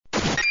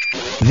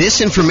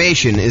This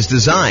information is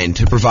designed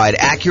to provide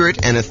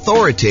accurate and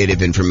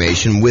authoritative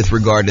information with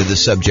regard to the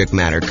subject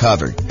matter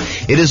covered.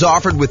 It is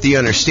offered with the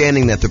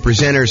understanding that the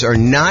presenters are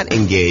not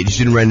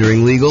engaged in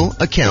rendering legal,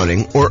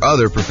 accounting, or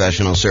other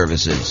professional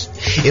services.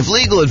 If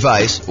legal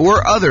advice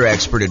or other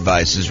expert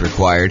advice is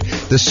required,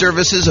 the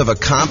services of a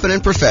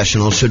competent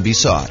professional should be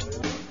sought.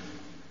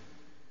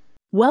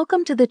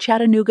 Welcome to the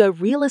Chattanooga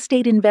Real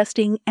Estate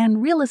Investing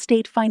and Real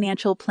Estate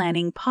Financial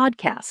Planning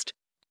podcast.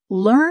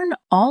 Learn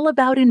all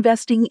about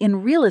investing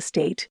in real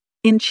estate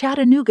in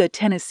Chattanooga,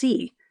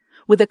 Tennessee,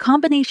 with a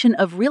combination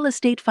of real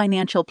estate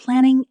financial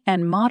planning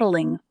and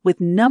modeling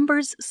with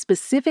numbers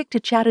specific to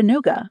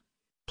Chattanooga,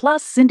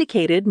 plus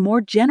syndicated,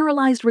 more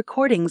generalized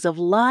recordings of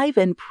live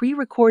and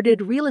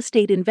pre-recorded real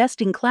estate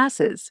investing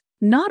classes,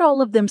 not all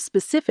of them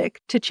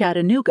specific to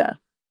Chattanooga.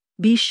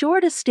 Be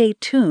sure to stay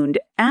tuned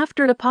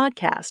after the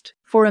podcast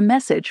for a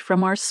message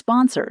from our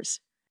sponsors.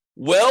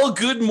 Well,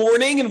 good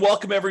morning and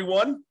welcome,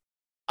 everyone.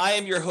 I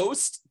am your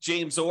host,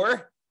 James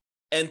Orr,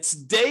 and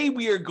today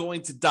we are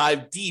going to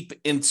dive deep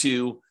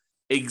into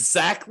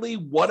exactly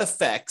what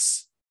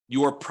affects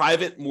your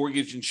private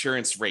mortgage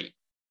insurance rate.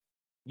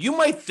 You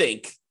might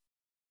think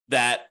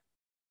that,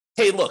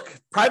 hey, look,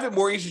 private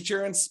mortgage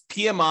insurance,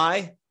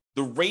 PMI,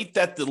 the rate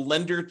that the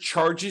lender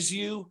charges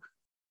you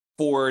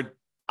for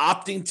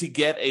opting to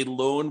get a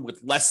loan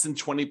with less than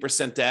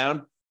 20%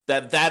 down,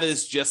 that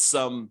is just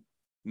some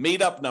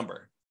made-up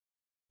number.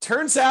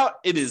 Turns out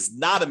it is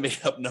not a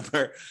made-up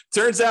number.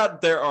 Turns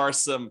out there are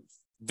some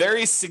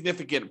very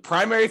significant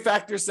primary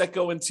factors that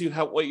go into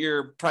what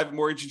your private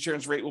mortgage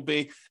insurance rate will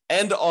be,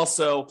 and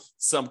also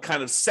some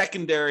kind of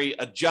secondary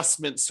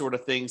adjustment sort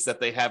of things that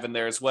they have in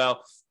there as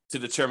well to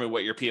determine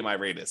what your PMI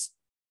rate is.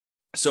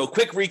 So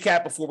quick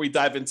recap before we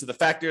dive into the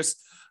factors.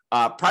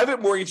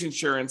 Private mortgage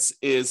insurance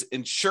is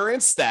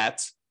insurance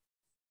that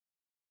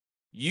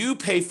you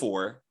pay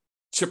for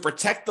to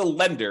protect the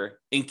lender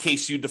in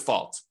case you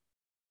default.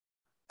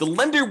 The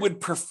lender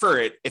would prefer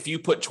it if you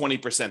put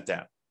 20%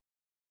 down.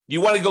 You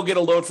want to go get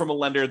a loan from a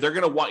lender, they're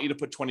going to want you to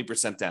put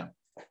 20% down.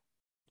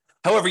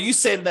 However, you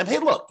say to them, hey,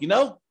 look,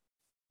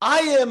 I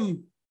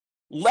am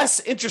less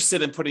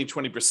interested in putting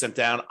 20%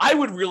 down. I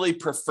would really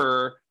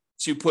prefer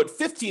to put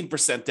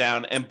 15%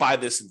 down and buy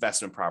this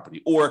investment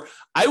property. Or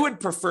I would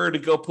prefer to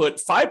go put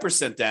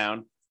 5%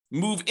 down,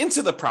 move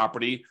into the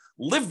property,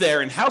 live there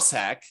and house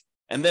hack,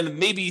 and then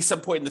maybe some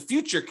point in the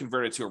future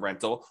convert it to a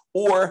rental.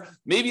 Or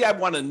maybe I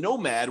want a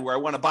nomad where I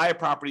want to buy a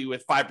property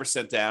with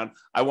 5% down.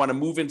 I want to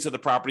move into the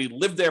property,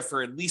 live there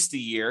for at least a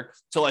year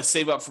till I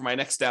save up for my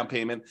next down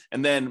payment,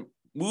 and then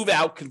move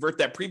out, convert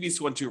that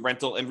previous one to a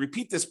rental, and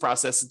repeat this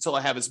process until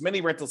I have as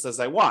many rentals as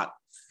I want.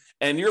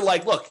 And you're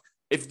like, look,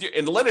 and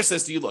the lender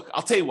says to you, look,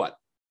 I'll tell you what,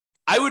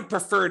 I would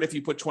prefer it if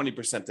you put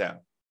 20% down.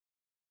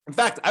 In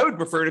fact, I would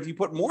prefer it if you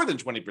put more than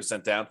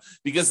 20% down,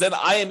 because then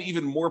I am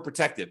even more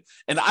protected.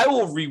 And I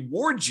will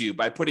reward you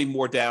by putting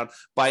more down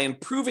by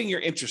improving your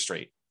interest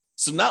rate.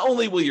 So not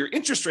only will your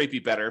interest rate be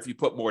better if you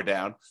put more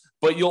down,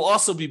 but you'll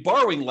also be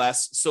borrowing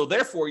less. So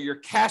therefore, your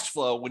cash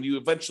flow, when you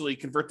eventually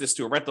convert this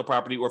to a rental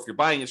property, or if you're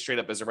buying it straight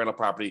up as a rental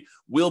property,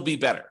 will be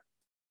better.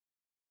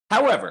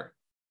 However,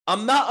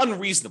 I'm not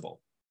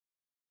unreasonable.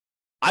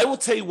 I will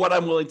tell you what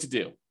I'm willing to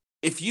do.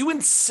 If you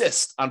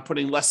insist on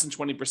putting less than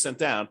 20%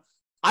 down,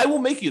 I will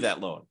make you that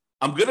loan.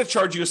 I'm going to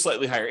charge you a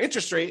slightly higher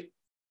interest rate,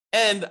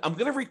 and I'm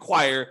going to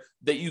require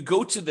that you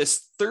go to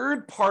this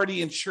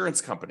third-party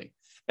insurance company,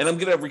 and I'm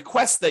going to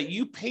request that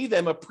you pay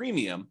them a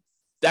premium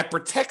that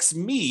protects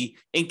me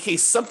in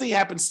case something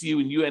happens to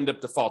you and you end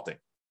up defaulting.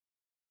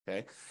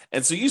 Okay?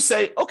 And so you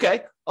say,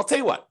 okay, I'll tell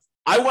you what.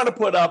 I want to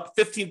put up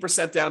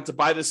 15% down to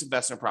buy this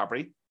investment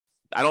property.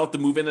 I don't have to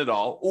move in at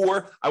all.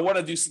 Or I want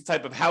to do some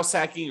type of house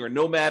hacking or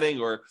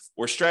nomading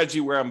or strategy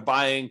where I'm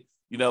buying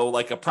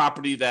like a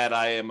property that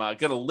I am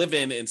going to live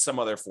in some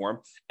other form,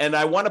 and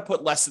I want to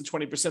put less than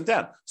 20%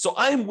 down. So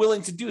I am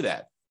willing to do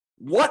that.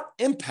 What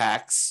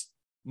impacts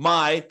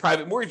my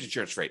private mortgage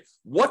insurance rate?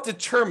 What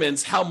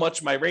determines how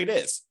much my rate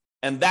is?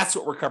 And that's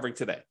what we're covering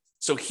today.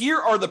 So here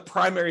are the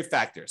primary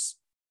factors.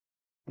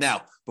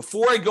 Now,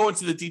 before I go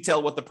into the detail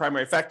of what the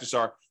primary factors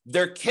are,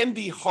 there can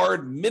be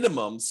hard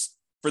minimums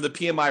for the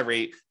PMI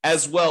rate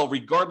as well,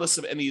 regardless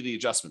of any of the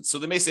adjustments. So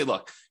they may say,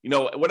 look,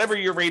 whatever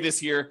your rate is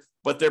here,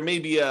 but there may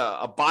be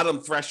a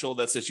bottom threshold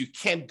that says you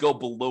can't go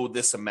below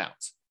this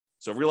amount.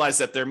 So realize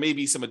that there may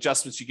be some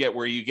adjustments you get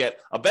where you get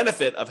a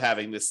benefit of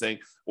having this thing,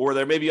 or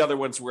there may be other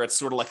ones where it's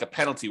sort of like a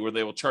penalty where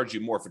they will charge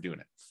you more for doing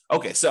it.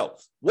 Okay, so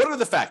what are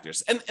the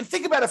factors? And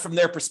think about it from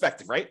their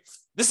perspective, right?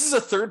 This is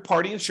a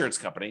third-party insurance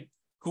company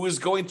who is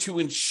going to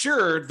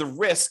insure the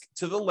risk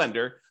to the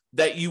lender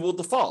that you will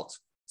default.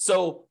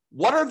 So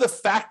what are the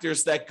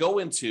factors that go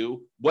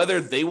into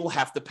whether they will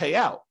have to pay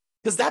out?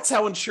 Because that's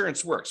how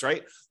insurance works,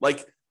 right?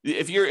 Like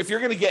if you're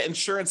going to get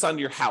insurance on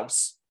your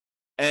house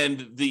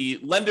and the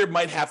lender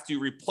might have to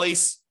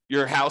replace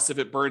your house if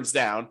it burns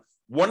down,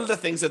 one of the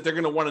things that they're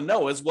going to want to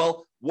know is,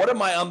 well, what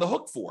am I on the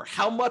hook for?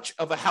 How much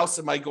of a house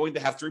am I going to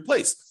have to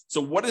replace?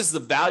 So what is the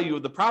value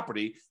of the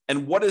property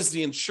and what is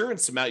the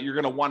insurance amount you're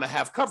going to want to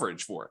have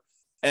coverage for?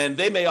 And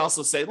they may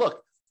also say,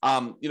 look,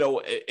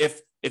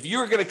 If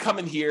you're going to come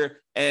in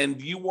here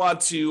and you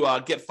want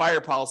to get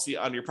fire policy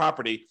on your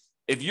property,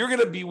 if you're going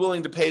to be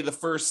willing to pay the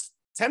first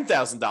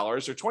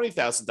 $10,000 or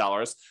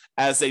 $20,000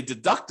 as a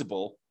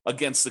deductible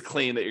against the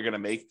claim that you're going to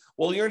make,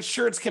 well, your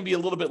insurance can be a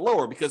little bit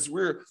lower because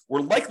we're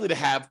likely to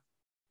have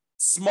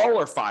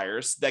smaller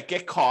fires that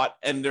get caught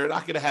and they're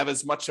not going to have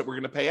as much that we're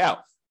going to pay out.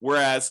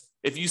 Whereas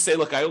if you say,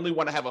 look, I only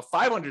want to have a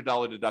 $500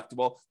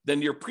 deductible,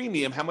 then your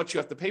premium, how much you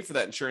have to pay for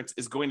that insurance,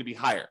 is going to be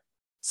higher.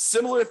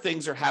 Similar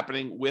things are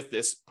happening with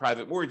this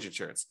private mortgage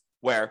insurance,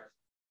 where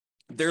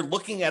they're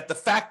looking at the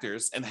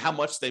factors and how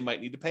much they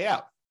might need to pay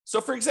out.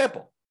 So, for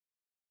example,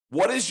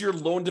 what is your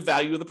loan to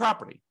value of the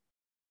property?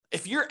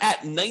 If you're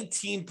at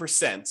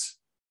 19%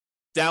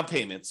 down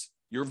payments,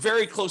 you're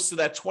very close to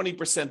that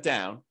 20%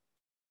 down,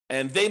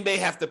 and they may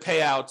have to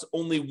pay out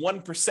only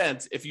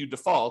 1% if you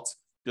default,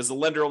 because the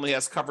lender only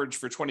has coverage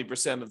for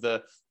 20% of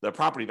the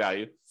property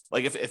value.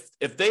 Like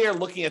if they are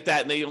looking at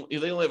that and they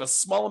only have a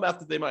small amount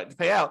that they might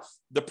pay out,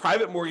 the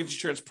private mortgage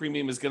insurance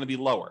premium is going to be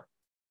lower.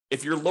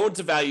 If your loan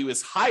to value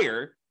is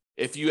higher,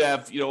 if you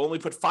have only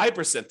put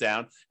 5%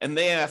 down and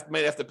they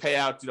might have to pay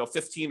out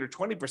 15 or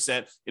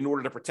 20% in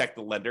order to protect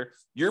the lender,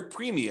 your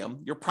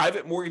premium, your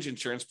private mortgage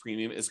insurance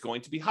premium, is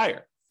going to be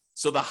higher.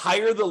 So the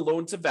higher the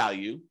loan to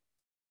value,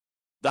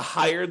 the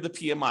higher the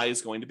PMI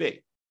is going to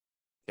be.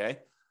 Okay.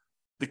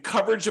 The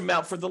coverage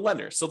amount for the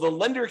lender. So the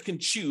lender can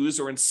choose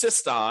or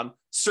insist on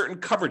certain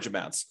coverage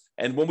amounts.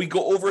 And when we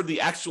go over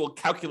the actual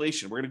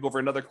calculation, we're going to go over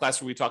another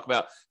class where we talk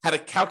about how to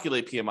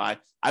calculate PMI.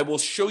 I will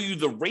show you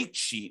the rate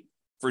sheet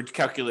for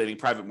calculating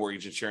private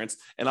mortgage insurance.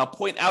 And I'll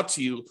point out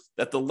to you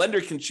that the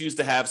lender can choose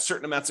to have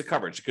certain amounts of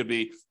coverage. It could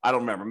be, I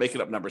don't remember, making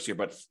up numbers here,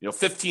 but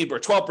 15 or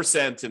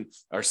 12%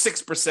 or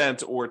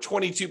 6% or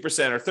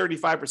 22% or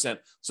 35%.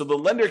 So the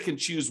lender can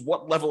choose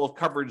what level of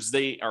coverage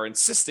they are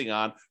insisting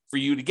on for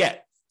you to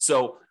get.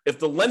 So if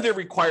the lender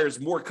requires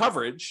more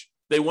coverage,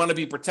 they want to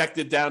be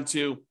protected down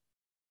to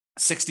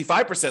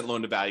 65%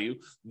 loan to value,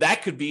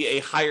 that could be a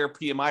higher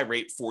PMI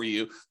rate for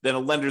you than a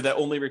lender that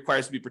only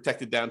requires to be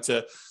protected down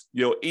to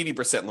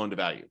 80% loan to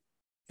value.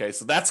 Okay,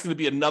 so that's going to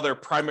be another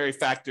primary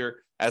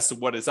factor as to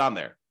what is on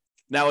there.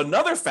 Now,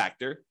 another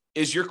factor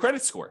is your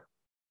credit score.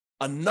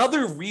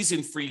 Another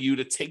reason for you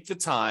to take the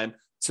time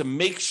to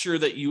make sure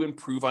that you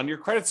improve on your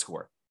credit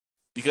score,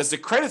 because the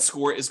credit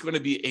score is going to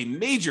be a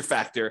major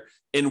factor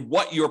in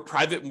what your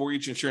private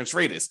mortgage insurance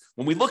rate is.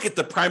 When we look at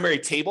the primary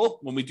table,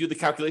 when we do the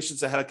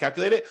calculations on how to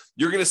calculate it,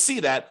 you're going to see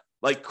that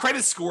like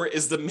credit score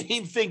is the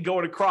main thing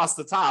going across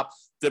the top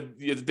that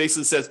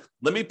basically says,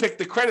 let me pick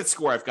the credit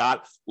score I've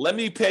got. Let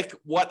me pick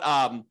what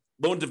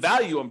loan to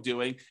value I'm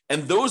doing.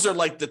 And those are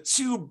like the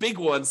two big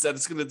ones that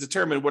it's going to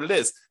determine what it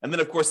is. And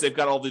then, of course, they've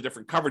got all the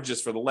different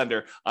coverages for the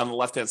lender on the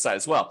left-hand side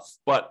as well.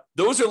 But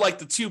those are like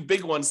the two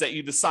big ones that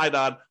you decide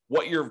on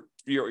what your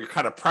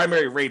kind of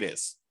primary rate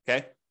is,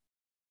 okay?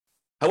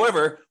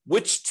 However,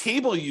 which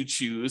table you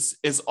choose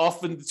is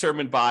often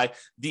determined by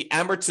the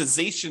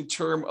amortization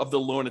term of the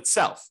loan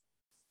itself.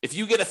 If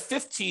you get a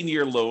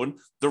 15-year loan,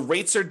 the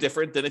rates are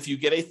different than if you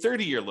get a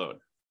 30-year loan.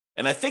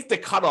 And I think the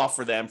cutoff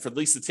for them, for at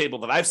least the table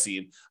that I've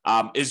seen,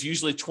 is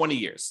usually 20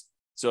 years.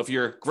 So if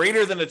you're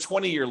greater than a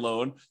 20-year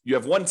loan, you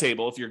have one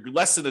table. If you're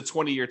less than a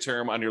 20-year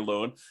term on your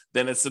loan,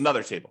 then it's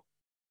another table,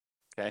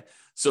 okay?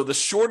 So the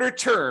shorter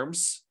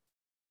terms,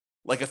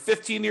 like a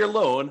 15-year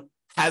loan,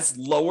 has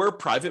lower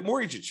private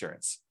mortgage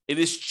insurance. It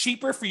is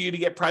cheaper for you to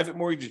get private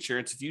mortgage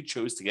insurance if you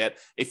chose to get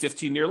a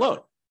 15-year loan.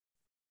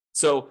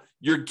 So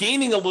you're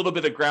gaining a little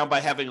bit of ground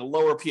by having a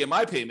lower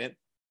PMI payment,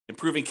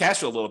 improving cash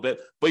flow a little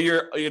bit, but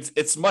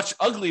it's much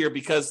uglier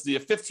because the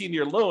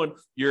 15-year loan,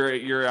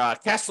 your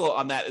cash flow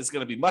on that is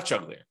going to be much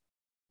uglier,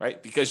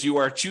 right? Because you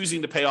are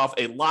choosing to pay off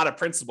a lot of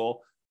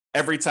principal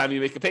every time you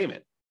make a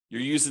payment.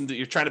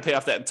 You're trying to pay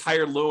off that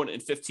entire loan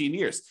in 15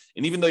 years.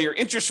 And even though your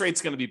interest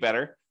rate's going to be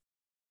better,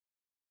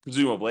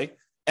 presumably,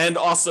 and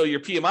also your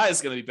PMI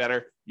is going to be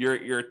better,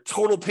 your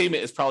total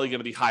payment is probably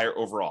going to be higher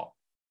overall.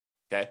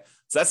 Okay.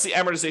 So that's the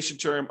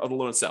amortization term of the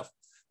loan itself.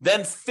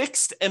 Then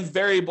fixed and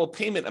variable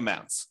payment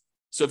amounts.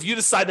 So if you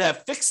decide to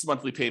have fixed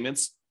monthly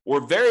payments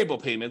or variable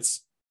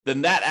payments,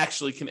 then that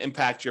actually can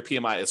impact your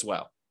PMI as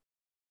well.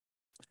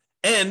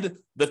 And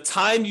the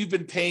time you've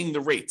been paying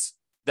the rates,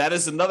 that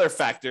is another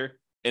factor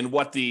in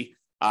what the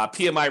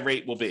PMI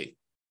rate will be.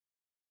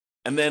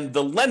 And then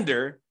the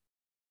lender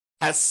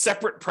has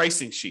separate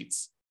pricing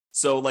sheets.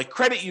 So like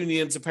credit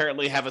unions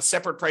apparently have a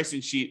separate pricing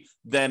sheet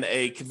than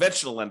a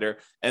conventional lender.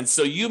 And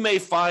so you may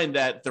find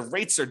that the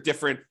rates are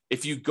different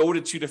if you go to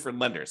two different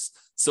lenders.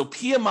 So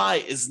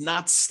PMI is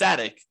not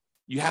static.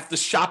 You have to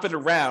shop it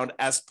around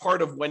as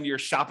part of when you're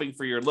shopping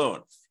for your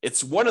loan.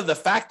 It's one of the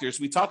factors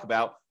we talk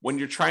about when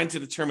you're trying to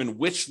determine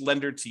which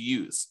lender to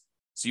use.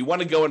 So you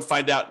want to go and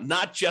find out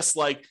not just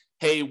like,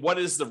 hey, what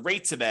is the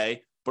rate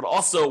today, but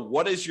also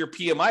what is your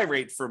PMI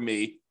rate for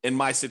me in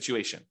my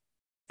situation?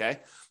 Okay.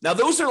 Now,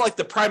 those are like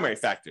the primary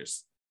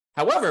factors.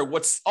 However,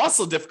 what's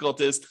also difficult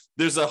is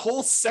there's a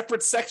whole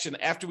separate section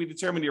after we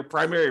determine your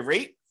primary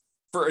rate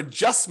for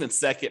adjustments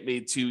that get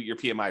made to your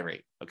PMI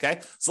rate.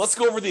 Okay. So let's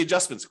go over the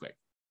adjustments quick.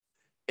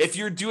 If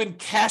you're doing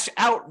cash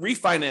out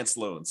refinance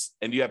loans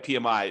and you have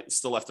PMI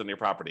still left on your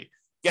property,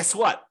 guess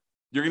what?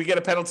 You're going to get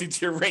a penalty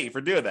to your rate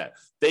for doing that.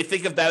 They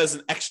think of that as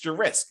an extra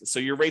risk. So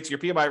your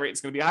PMI rate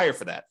is going to be higher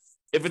for that.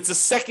 If it's a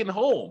second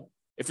home,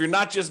 if you're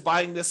not just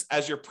buying this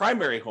as your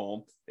primary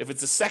home, if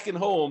it's a second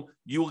home,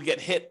 you will get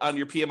hit on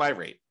your PMI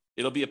rate.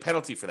 It'll be a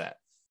penalty for that.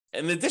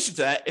 And in addition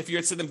to that, if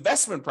it's an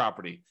investment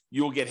property,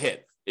 you will get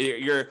hit.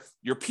 Your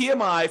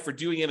PMI for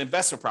doing an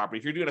investment property,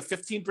 if you're doing a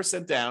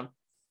 15% down,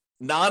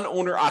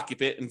 non-owner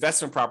occupant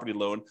investment property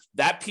loan,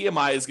 that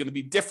PMI is going to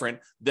be different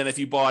than if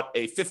you bought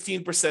a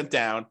 15%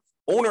 down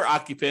owner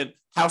occupant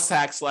house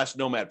hack /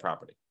 nomad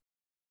property.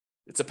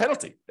 It's a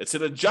penalty. It's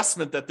an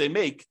adjustment that they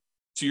make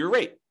to your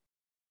rate.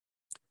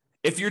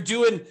 If you're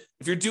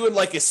doing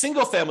like a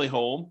single family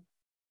home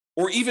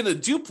or even a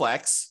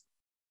duplex,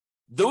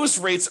 those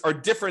rates are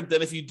different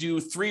than if you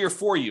do 3 or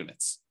 4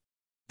 units.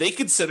 They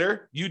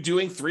consider you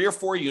doing 3 or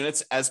 4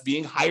 units as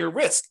being higher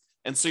risk.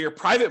 And so your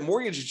private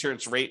mortgage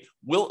insurance rate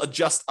will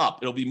adjust up.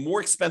 It'll be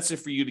more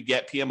expensive for you to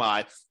get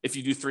PMI if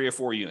you do 3 or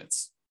 4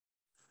 units.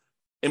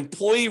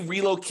 Employee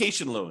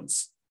relocation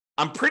loans.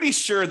 I'm pretty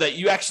sure that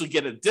you actually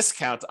get a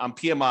discount on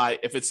PMI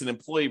if it's an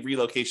employee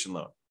relocation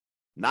loan.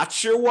 Not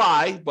sure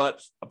why,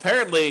 but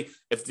apparently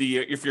if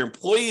your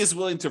employee is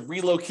willing to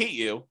relocate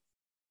you,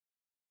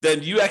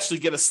 then you actually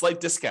get a slight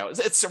discount.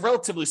 It's a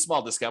relatively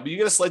small discount, but you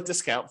get a slight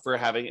discount for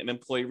having an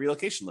employee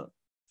relocation loan.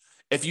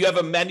 If you have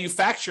a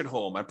manufactured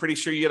home, I'm pretty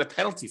sure you get a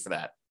penalty for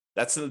that.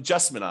 That's an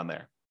adjustment on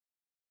there.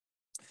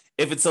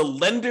 If it's a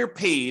lender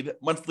paid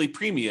monthly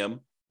premium,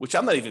 which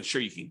I'm not even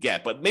sure you can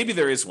get, but maybe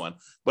there is one.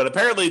 But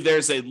apparently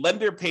there's a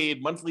lender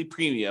paid monthly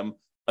premium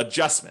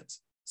adjustment.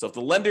 So if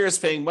the lender is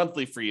paying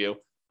monthly for you,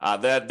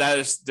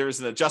 there's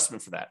an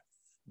adjustment for that.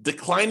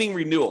 Declining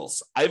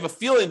renewals. I have a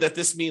feeling that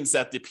this means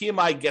that the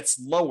PMI gets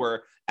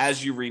lower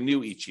as you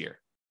renew each year.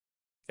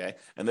 Okay,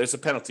 and there's a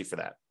penalty for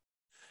that.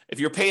 If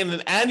you're paying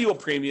an annual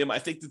premium, I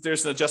think that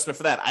there's an adjustment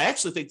for that. I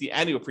actually think the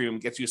annual premium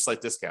gets you a slight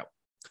discount.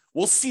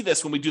 We'll see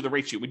this when we do the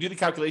rate sheet. When we do the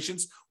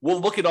calculations, we'll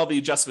look at all the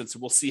adjustments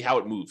and we'll see how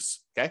it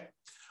moves, okay?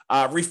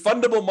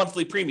 Refundable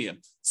monthly premium.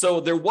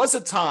 So there was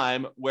a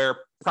time where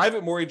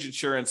private mortgage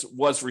insurance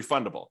was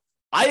refundable.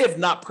 I have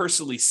not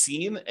personally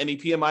seen any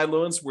PMI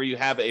loans where you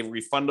have a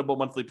refundable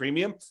monthly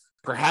premium.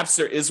 Perhaps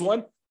there is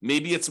one.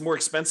 Maybe it's more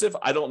expensive.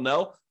 I don't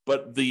know.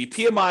 But the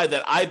PMI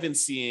that I've been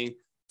seeing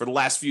for the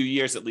last few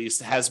years at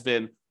least has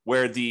been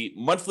where the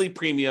monthly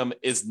premium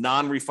is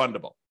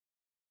non-refundable.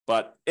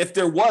 But if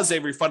there was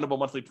a refundable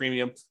monthly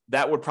premium,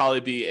 that would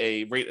probably be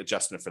a rate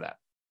adjustment for that.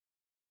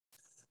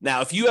 Now,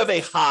 if you have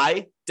a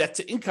high debt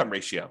to income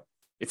ratio,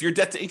 if your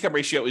debt to income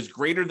ratio is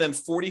greater than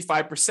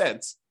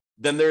 45%,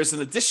 then there's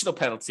an additional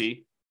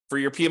penalty for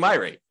your PMI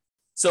rate.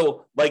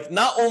 So like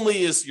not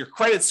only is your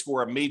credit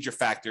score a major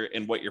factor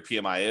in what your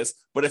PMI is,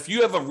 but if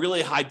you have a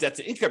really high debt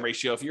to income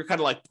ratio, if you're kind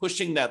of like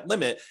pushing that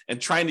limit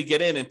and trying to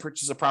get in and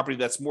purchase a property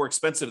that's more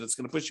expensive, that's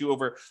going to push you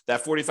over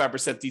that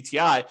 45%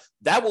 DTI,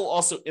 that will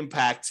also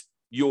impact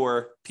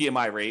your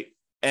PMI rate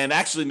and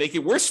actually make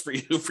it worse for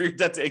you for your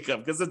debt to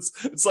income, because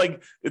it's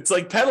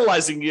like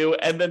penalizing you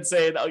and then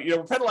saying, oh,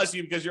 we're penalizing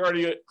you because you're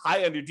already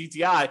high on your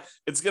DTI.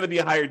 It's going to be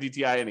a higher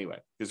DTI anyway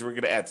because we're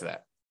going to add to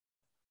that.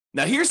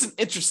 Now here's an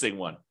interesting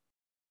one.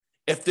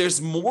 If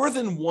there's more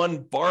than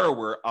one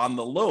borrower on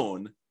the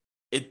loan,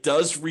 it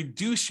does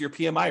reduce your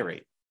PMI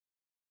rate.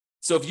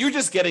 So if you're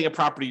just getting a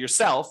property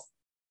yourself,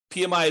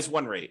 PMI is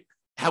one rate.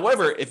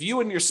 However, if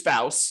you and your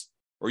spouse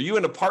or you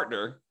and a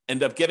partner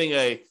end up getting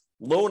a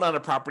loan on a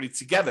property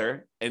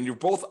together and you're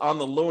both on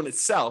the loan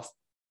itself,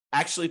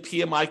 actually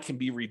PMI can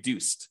be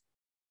reduced,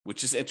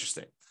 which is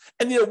interesting.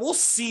 And we'll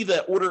see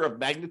the order of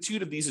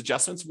magnitude of these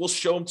adjustments. We'll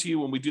show them to you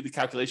when we do the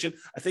calculation.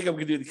 I think I'm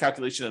going to do the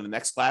calculation in the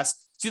next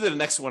class. It's either the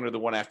next one or the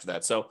one after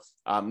that. So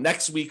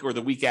next week or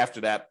the week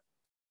after that.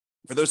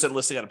 For those that are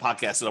listening on a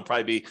podcast, it'll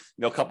probably be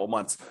a couple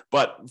months.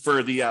 But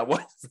for the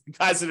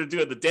guys that are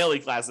doing the daily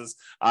classes,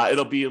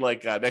 it'll be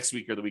like next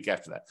week or the week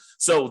after that.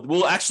 So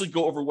we'll actually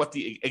go over what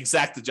the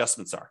exact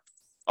adjustments are.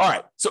 All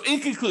right. So in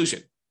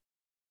conclusion,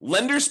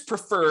 lenders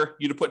prefer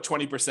you to put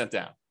 20%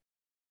 down.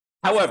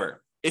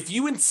 However, if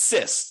you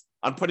insist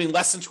on putting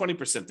less than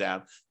 20%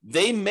 down,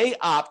 they may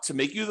opt to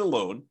make you the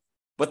loan,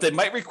 but they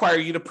might require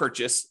you to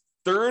purchase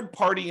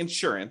third-party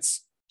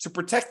insurance to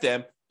protect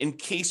them in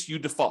case you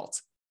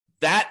default.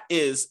 That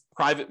is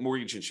private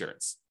mortgage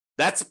insurance.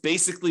 That's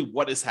basically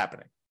what is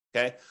happening,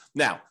 okay?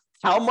 Now,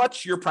 how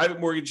much your private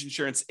mortgage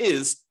insurance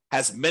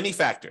has many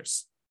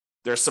factors.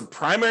 There are some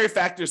primary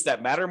factors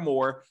that matter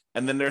more,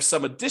 and then there's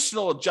some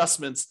additional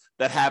adjustments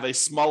that have a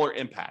smaller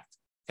impact,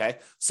 okay?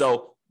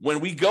 So when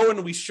we go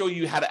and we show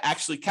you how to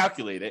actually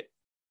calculate it,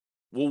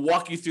 we'll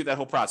walk you through that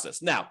whole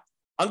process. Now,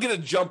 I'm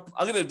going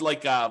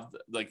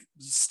to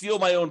steal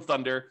my own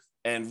thunder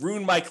and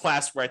ruin my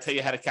class where I tell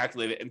you how to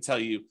calculate it and tell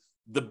you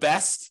the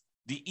best,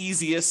 the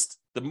easiest,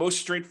 the most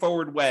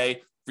straightforward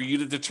way for you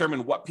to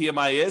determine what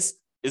PMI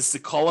is to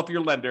call up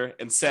your lender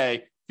and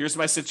say, here's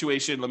my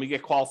situation. Let me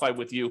get qualified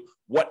with you.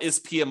 What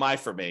is PMI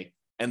for me?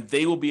 And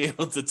they will be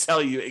able to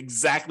tell you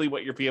exactly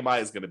what your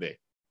PMI is going to be.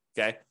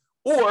 Okay.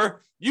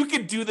 Or you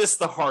could do this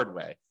the hard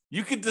way.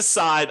 You could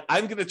decide,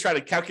 I'm going to try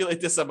to calculate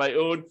this on my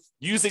own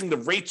using the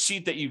rate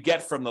sheet that you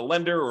get from the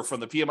lender or from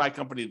the PMI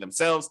company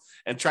themselves,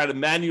 and try to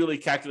manually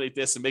calculate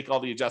this and make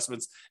all the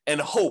adjustments and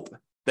hope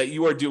that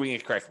you are doing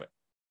it correctly.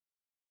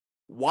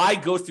 Why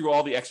go through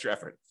all the extra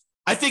effort?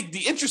 I think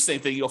the interesting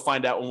thing you'll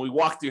find out when we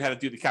walk through how to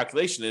do the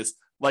calculation is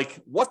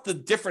like what the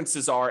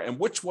differences are and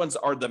which ones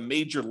are the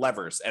major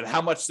levers and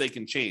how much they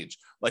can change,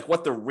 like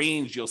what the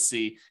range you'll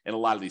see in a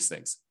lot of these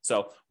things.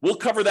 So we'll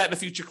cover that in a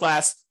future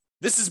class.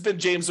 This has been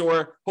James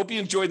Orr. Hope you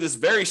enjoyed this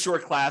very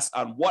short class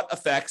on what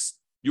affects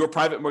your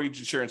private mortgage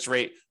insurance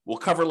rate. We'll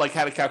cover like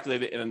how to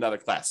calculate it in another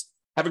class.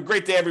 Have a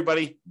great day,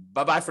 everybody.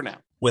 Bye-bye for now.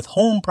 With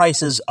home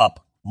prices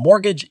up,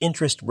 mortgage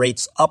interest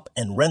rates up,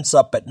 and rents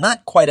up, but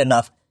not quite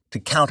enough to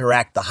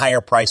counteract the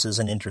higher prices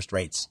and interest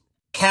rates,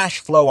 cash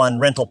flow on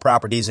rental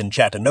properties in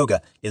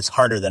Chattanooga is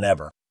harder than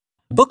ever.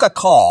 Book a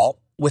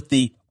call with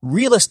the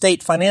Real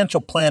Estate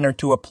Financial Planner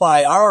to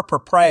apply our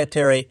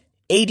proprietary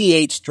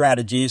 88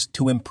 strategies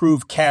to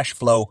improve cash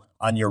flow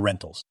on your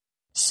rentals.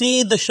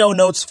 See the show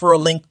notes for a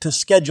link to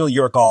schedule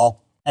your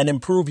call and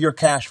improve your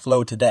cash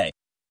flow today.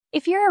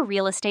 If you're a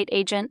real estate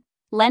agent,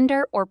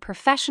 lender, or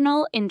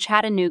professional in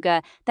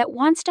Chattanooga that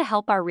wants to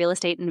help our real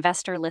estate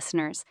investor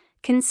listeners,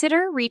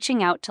 consider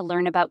reaching out to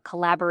learn about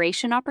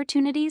collaboration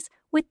opportunities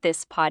with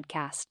this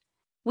podcast.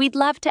 We'd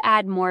love to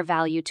add more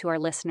value to our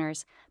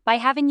listeners by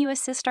having you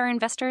assist our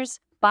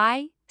investors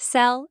buy,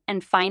 sell,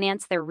 and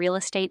finance their real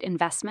estate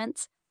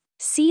investments.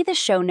 See the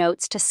show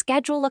notes to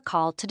schedule a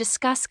call to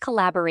discuss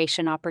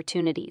collaboration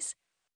opportunities.